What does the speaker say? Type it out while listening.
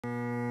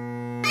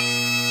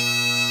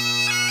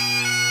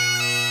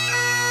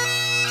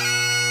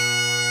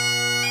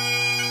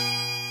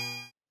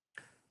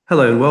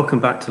Hello and welcome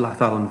back to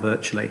Lathallan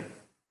Virtually.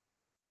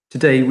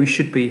 Today we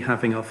should be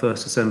having our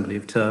first assembly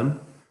of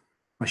term.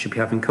 I should be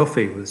having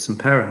coffee with some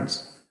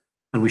parents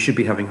and we should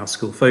be having our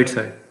school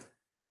photo.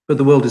 But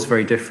the world is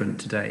very different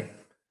today.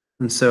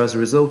 And so as a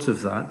result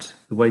of that,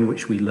 the way in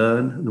which we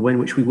learn and the way in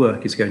which we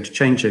work is going to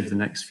change over the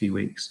next few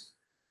weeks.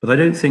 But I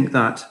don't think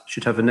that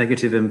should have a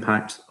negative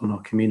impact on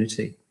our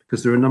community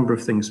because there are a number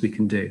of things we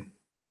can do.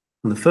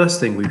 And the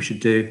first thing we should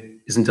do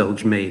is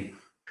indulge me.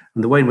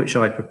 And the way in which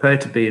I prepare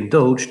to be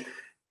indulged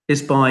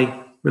is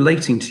by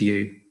relating to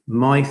you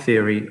my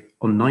theory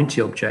on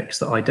 90 objects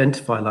that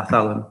identify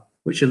Lathallan,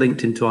 which are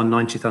linked into our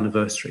 90th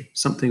anniversary,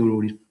 something we're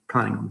already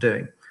planning on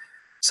doing.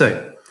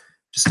 So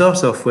to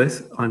start off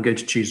with, I'm going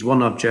to choose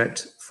one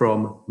object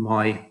from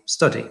my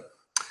study.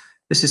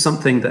 This is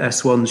something that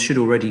S1s should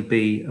already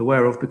be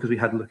aware of because we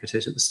had a look at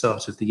it at the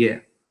start of the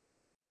year.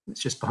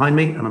 It's just behind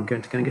me and I'm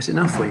going to go and get it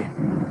now for you.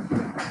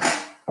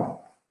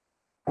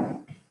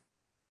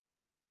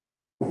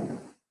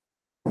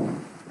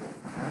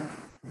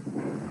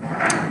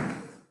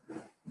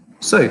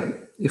 So,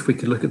 if we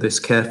could look at this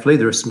carefully,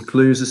 there are some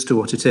clues as to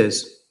what it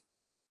is.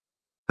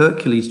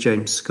 Hercules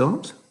James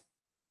Scott,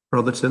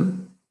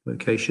 Brotherton,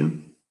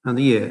 location, and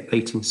the year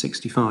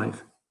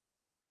 1865.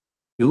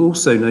 You'll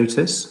also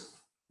notice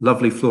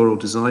lovely floral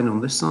design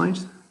on this side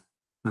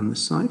and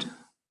this side,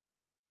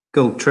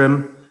 gold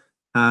trim,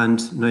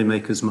 and no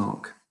maker's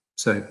mark,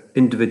 so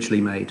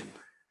individually made.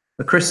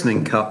 A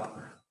christening cup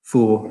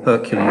for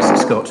Hercules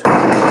Scott.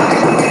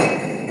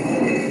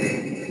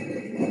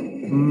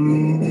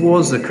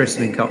 Was a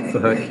christening cup for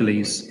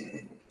Hercules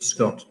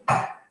Scott.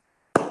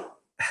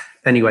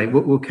 Anyway,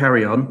 we'll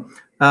carry on.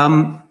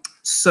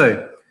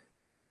 So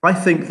I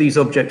think these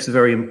objects are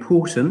very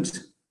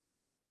important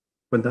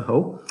when they're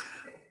whole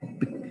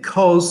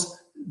because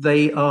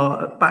they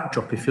are a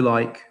backdrop, if you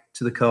like,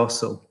 to the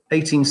castle.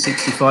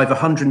 1865,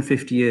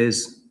 150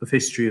 years of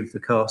history of the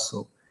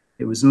castle.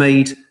 It was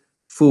made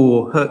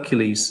for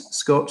Hercules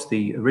Scott,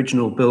 the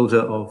original builder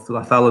of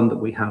Lathallan that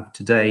we have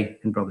today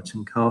in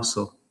Brotherton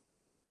Castle.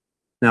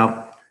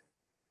 Now,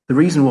 the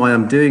reason why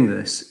I'm doing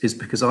this is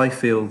because I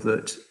feel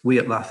that we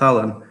at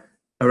Lathallan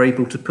are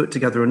able to put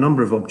together a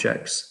number of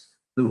objects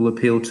that will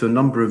appeal to a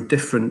number of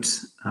different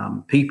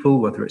people,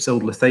 whether it's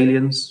old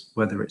Lathallians,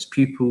 whether it's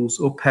pupils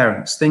or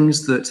parents,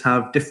 things that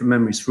have different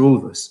memories for all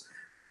of us.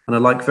 And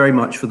I'd like very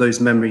much for those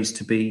memories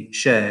to be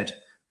shared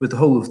with the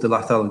whole of the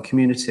Lathallan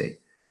community.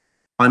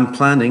 I'm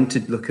planning to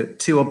look at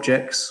 2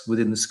 objects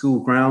within the school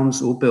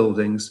grounds or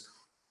buildings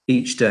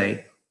each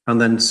day and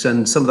then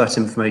send some of that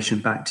information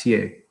back to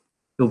you.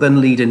 It'll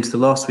then lead into the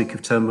last week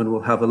of term when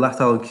we'll have a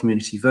Lathallan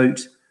community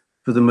vote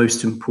for the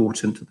most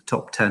important of the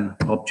top 10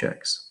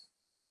 objects.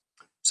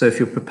 So if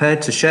you're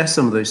prepared to share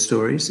some of those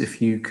stories,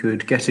 if you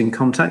could get in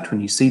contact when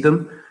you see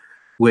them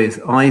with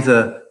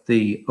either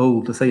the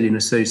Old Lathallian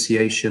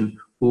Association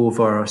or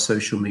via our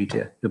social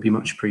media, it'll be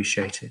much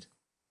appreciated.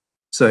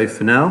 So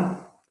for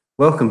now,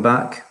 welcome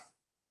back,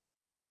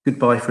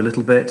 goodbye for a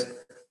little bit,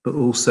 but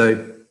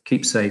also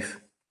keep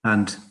safe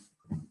and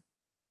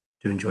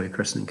do enjoy your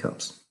christening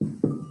cups.